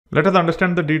Let us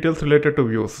understand the details related to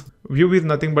views. View is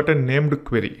nothing but a named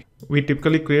query. We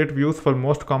typically create views for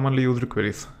most commonly used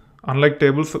queries. Unlike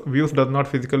tables, views does not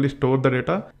physically store the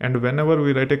data, and whenever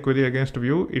we write a query against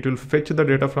view, it will fetch the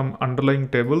data from underlying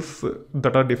tables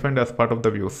that are defined as part of the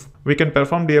views. We can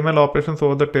perform DML operations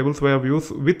over the tables via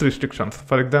views with restrictions.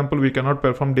 For example, we cannot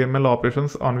perform DML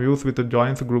operations on views with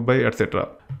joins, group by, etc.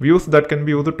 Views that can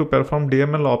be used to perform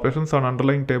DML operations on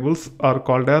underlying tables are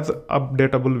called as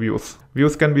updatable views.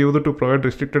 Views can be used to provide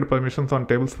restricted permissions on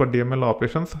tables for DML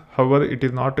operations. However, it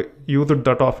is not used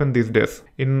that often these days.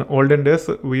 In olden days,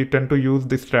 we tend to use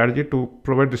this strategy to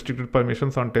provide restricted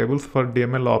permissions on tables for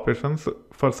DML operations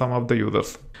for some of the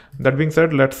users. That being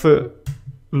said, let's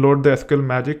load the SQL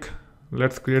magic.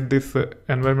 Let's create this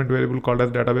environment variable called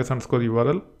as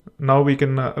database_URL. Now we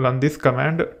can run this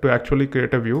command to actually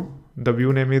create a view. The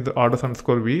view name is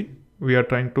orders_v. We are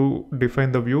trying to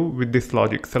define the view with this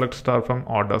logic, select star from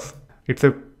orders. It's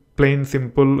a plain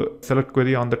simple select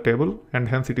query on the table, and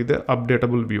hence it is a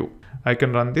updatable view. I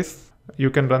can run this. You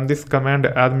can run this command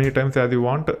as many times as you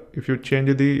want. If you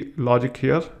change the logic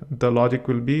here, the logic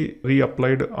will be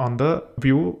reapplied on the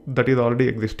view that is already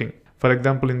existing. For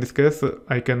example, in this case,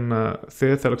 I can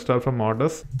say select star from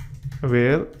orders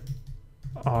where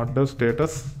order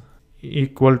status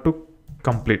equal to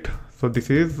complete. So this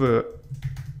is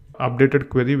updated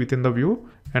query within the view,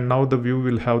 and now the view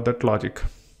will have that logic.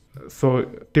 So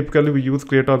typically we use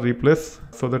create or replace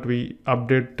so that we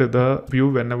update the view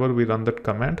whenever we run that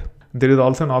command. There is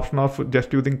also an option of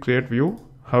just using create view.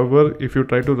 However, if you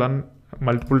try to run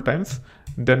multiple times,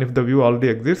 then if the view already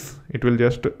exists, it will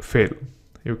just fail.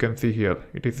 You can see here,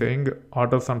 it is saying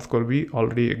orders_v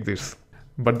already exists.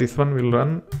 But this one will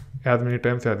run as many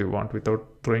times as you want without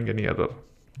throwing any error.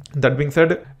 That being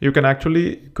said, you can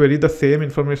actually query the same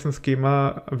information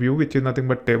schema view, which is nothing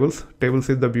but tables. Tables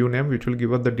is the view name, which will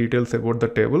give us the details about the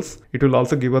tables. It will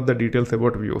also give us the details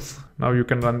about views. Now you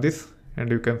can run this and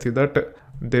you can see that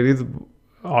there is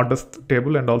orders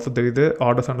table, and also there is a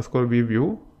orders_v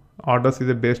view. Orders is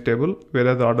a base table,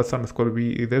 whereas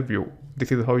orders_v is a view.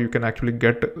 This is how you can actually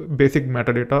get basic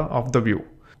metadata of the view.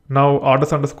 Now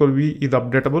orders_v is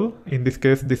updatable. In this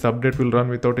case, this update will run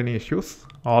without any issues.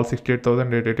 All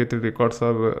 68,883 records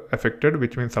are affected,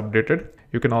 which means updated.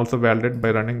 You can also validate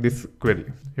by running this query.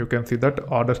 You can see that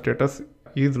order status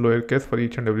is lowercase for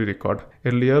each and every record.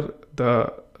 Earlier,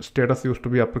 the status used to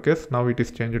be uppercase. Now it is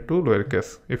changed to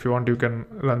lowercase. If you want, you can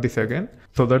run this again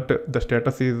so that the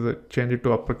status is changed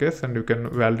to uppercase, and you can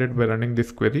validate by running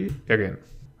this query again.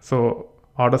 So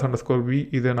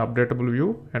orders_v is an updatable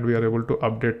view, and we are able to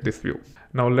update this view.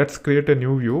 Now let's create a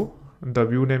new view. The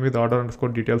view name is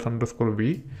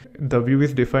order_details_v. The view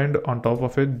is defined on top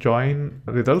of a join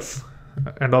results.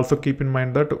 And also keep in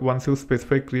mind that once you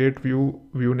specify create view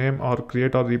name or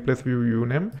create or replace view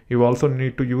name, you also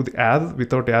need to use as.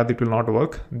 Without as it will not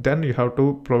work. Then you have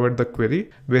to provide the query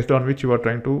based on which you are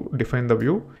trying to define the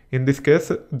view. In this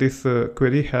case, this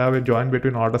query have a join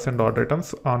between orders and order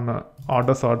items on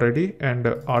orders order ID and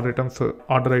order items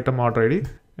order item order ID,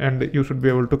 and you should be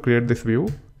able to create this view.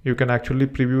 You can actually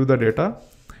preview the data.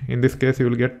 In this case, you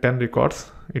will get 10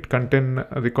 records. It contains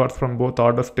records from both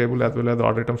orders table as well as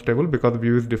order items table, because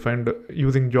view is defined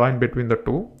using join between the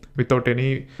two without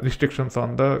any restrictions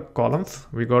on the columns.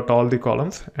 We got all the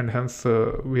columns, and hence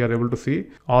we are able to see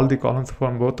all the columns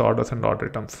from both orders and order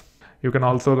items. You can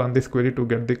also run this query to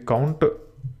get the count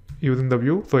using the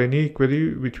view. So any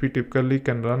query which we typically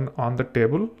can run on the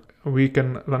table, we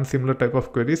can run similar type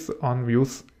of queries on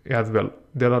views as well.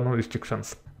 There are no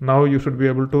restrictions. Now you should be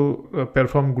able to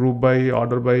perform group by,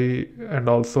 order by, and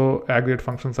also aggregate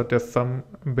functions such as sum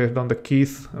based on the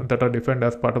keys that are defined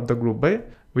as part of the group by.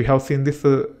 We have seen this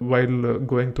while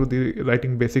going through the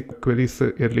writing basic queries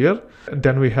earlier.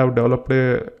 Then we have developed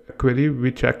a query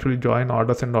which actually join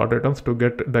orders and order items to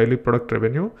get daily product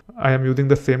revenue. I am using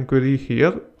the same query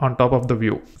here on top of the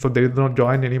view. So there is no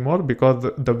join anymore because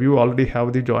the view already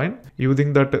have the join.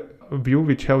 Using that view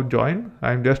which have join,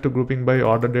 I am just grouping by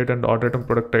order date and order item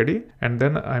product ID, and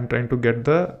then I am trying to get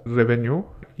the revenue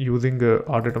using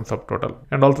order item subtotal.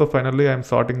 And also finally I am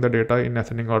sorting the data in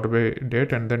ascending order by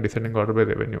date and then descending order by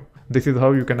revenue. This is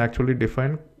how you can actually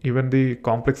define even the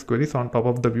complex queries on top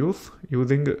of the views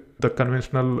using the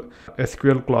conventional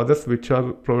SQL clauses which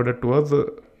are provided to us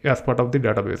as part of the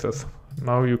databases.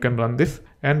 Now you can run this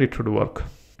and it should work.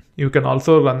 You can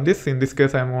also run this. In this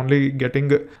case, I am only getting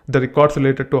the records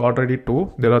related to order ID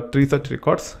 2. There are 3 such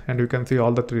records, and you can see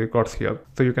all the 3 records here.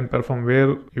 So you can perform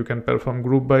where, you can perform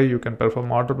group by, you can perform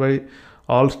order by.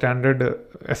 All standard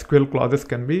SQL clauses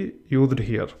can be used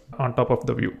here on top of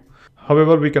the view.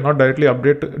 However, we cannot directly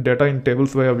update data in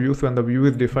tables via views when the view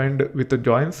is defined with the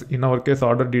joins. In our case,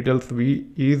 order details v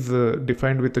is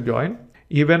defined with the join.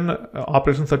 Even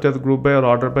operations such as group by or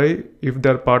order by, if they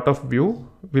are part of view,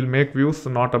 will make views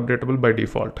not updatable by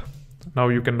default. Now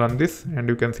you can run this and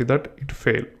you can see that it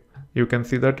failed. You can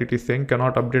see that it is saying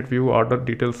cannot update view order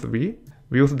details v.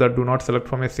 Views that do not select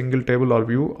from a single table or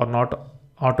view are not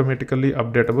automatically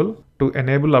updatable. To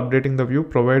enable updating the view,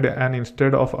 provide an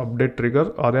instead of update trigger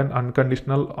or an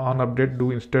unconditional on update do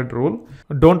instead rule.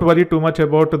 Don't worry too much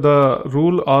about the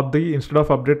rule or the instead of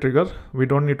update trigger. We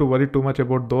don't need to worry too much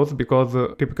about those because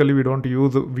typically we don't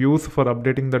use views for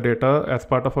updating the data as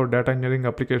part of our data engineering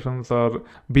applications or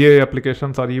BI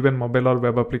applications or even mobile or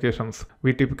web applications.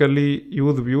 We typically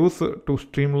use views to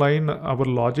streamline our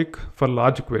logic for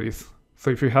large queries. So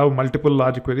if you have multiple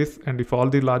large queries and if all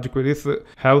the large queries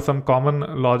have some common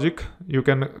logic, you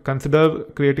can consider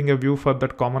creating a view for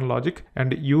that common logic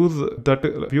and use that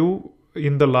view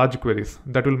in the large queries.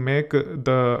 That will make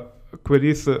the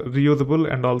queries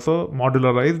reusable and also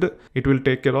modularized. It will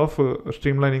take care of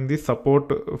streamlining the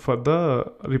support for the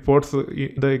reports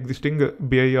in the existing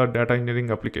BI or data engineering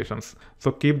applications.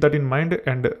 So keep that in mind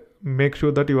and make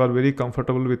sure that you are very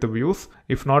comfortable with the views.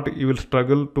 If not, you will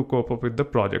struggle to cope up with the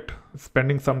project.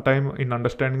 Spending some time in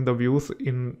understanding the views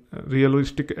in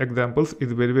realistic examples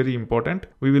is very, very important.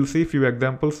 We will see few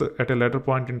examples at a later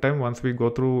point in time once we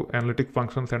go through analytic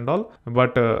functions and all.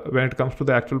 But when it comes to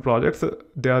the actual projects,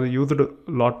 they are used a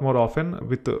lot more often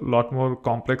with a lot more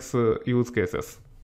complex use cases.